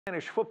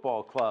Spanish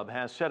football club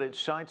has set its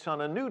sights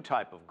on a new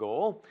type of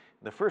goal.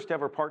 The first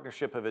ever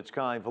partnership of its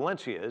kind,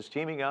 Valencia is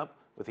teaming up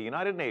with the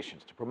United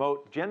Nations to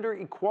promote gender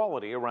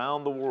equality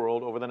around the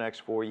world over the next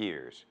 4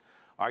 years.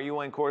 Our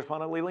UN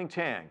correspondent Liling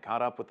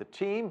caught up with the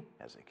team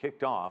as they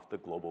kicked off the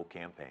global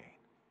campaign.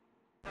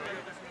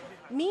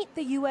 Meet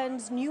the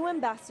UN's new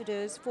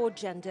ambassadors for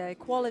gender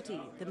equality,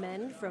 the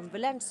men from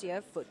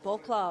Valencia Football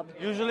Club.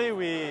 Usually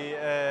we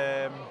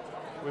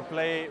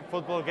play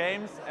football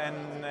games and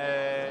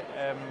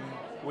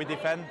we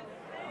defend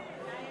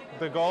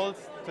the goals.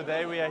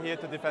 Today we are here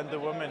to defend the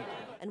women.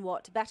 And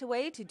what better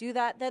way to do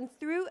that than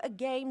through a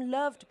game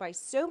loved by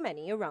so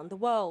many around the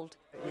world?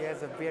 It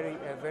has a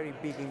very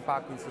big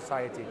impact in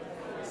society.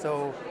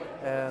 So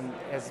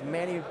as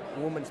many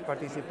women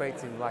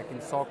participate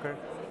in soccer,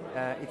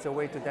 it's a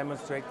way to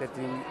demonstrate that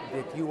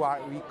you are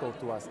equal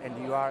to us and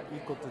you are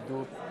equal to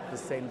do the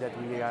same that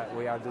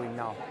we are doing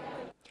now.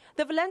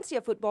 The Valencia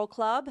Football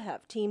Club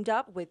have teamed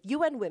up with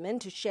UN Women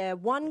to share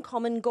one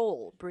common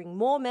goal: bring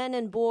more men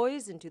and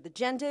boys into the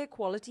gender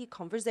equality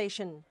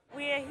conversation.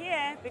 We are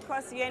here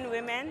because UN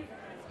Women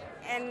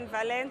and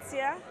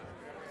Valencia,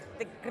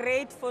 the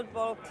great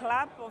football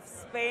club of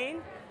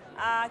Spain,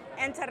 are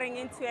entering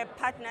into a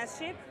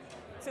partnership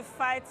to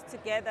fight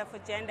together for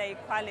gender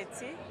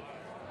equality.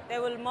 They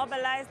will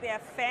mobilize their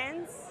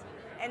fans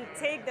and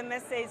take the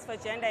message for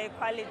gender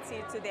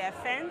equality to their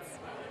fans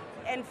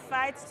and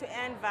fight to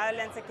end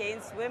violence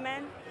against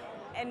women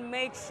and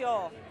make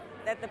sure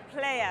that the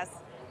players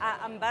are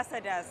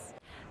ambassadors.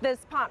 This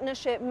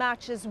partnership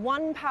matches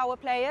one power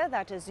player,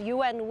 that is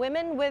UN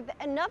Women, with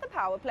another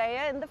power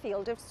player in the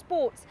field of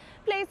sports.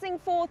 Placing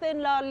fourth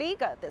in La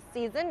Liga this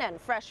season and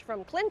fresh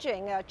from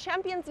clinching a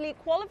Champions League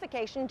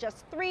qualification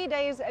just 3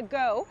 days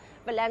ago,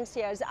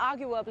 Valencia is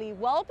arguably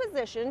well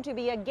positioned to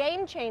be a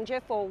game changer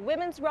for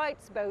women's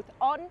rights both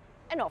on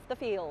and off the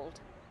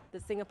field. The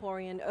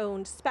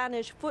Singaporean-owned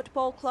Spanish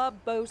football club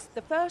boasts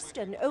the first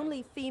and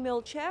only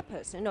female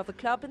chairperson of a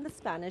club in the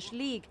Spanish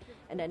league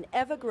and an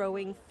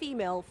ever-growing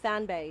female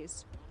fan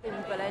base. In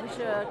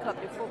Valencia Club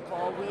de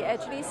Football, we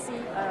actually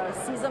see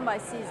season by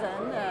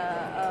season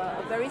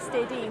a very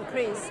steady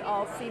increase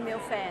of female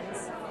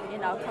fans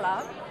in our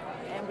club.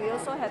 And we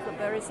also have a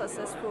very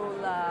successful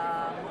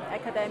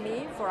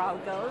academy for our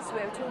girls. We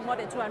have more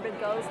than 200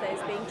 girls that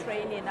is being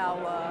trained in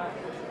our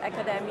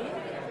academy.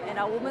 And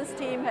our women's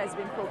team has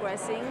been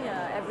progressing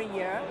every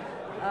year.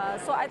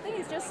 So I think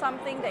it's just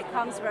something that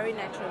comes very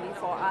naturally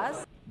for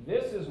us.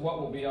 This is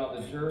what will be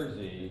on the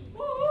jersey.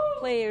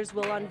 Players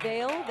will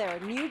unveil their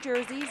new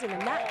jerseys in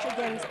a match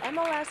against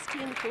MLS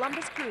team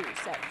Columbus Crew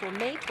set for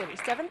May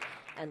 27th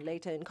and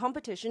later in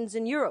competitions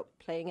in Europe,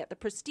 playing at the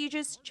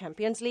prestigious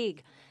Champions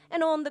League.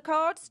 And on the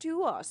cards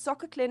too are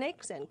soccer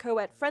clinics and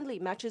co-ed friendly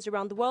matches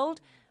around the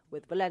world,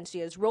 with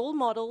Valencia's role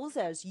models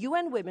as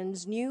UN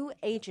Women's new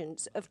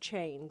agents of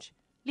change.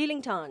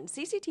 Liling,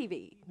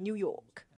 CCTV, New York.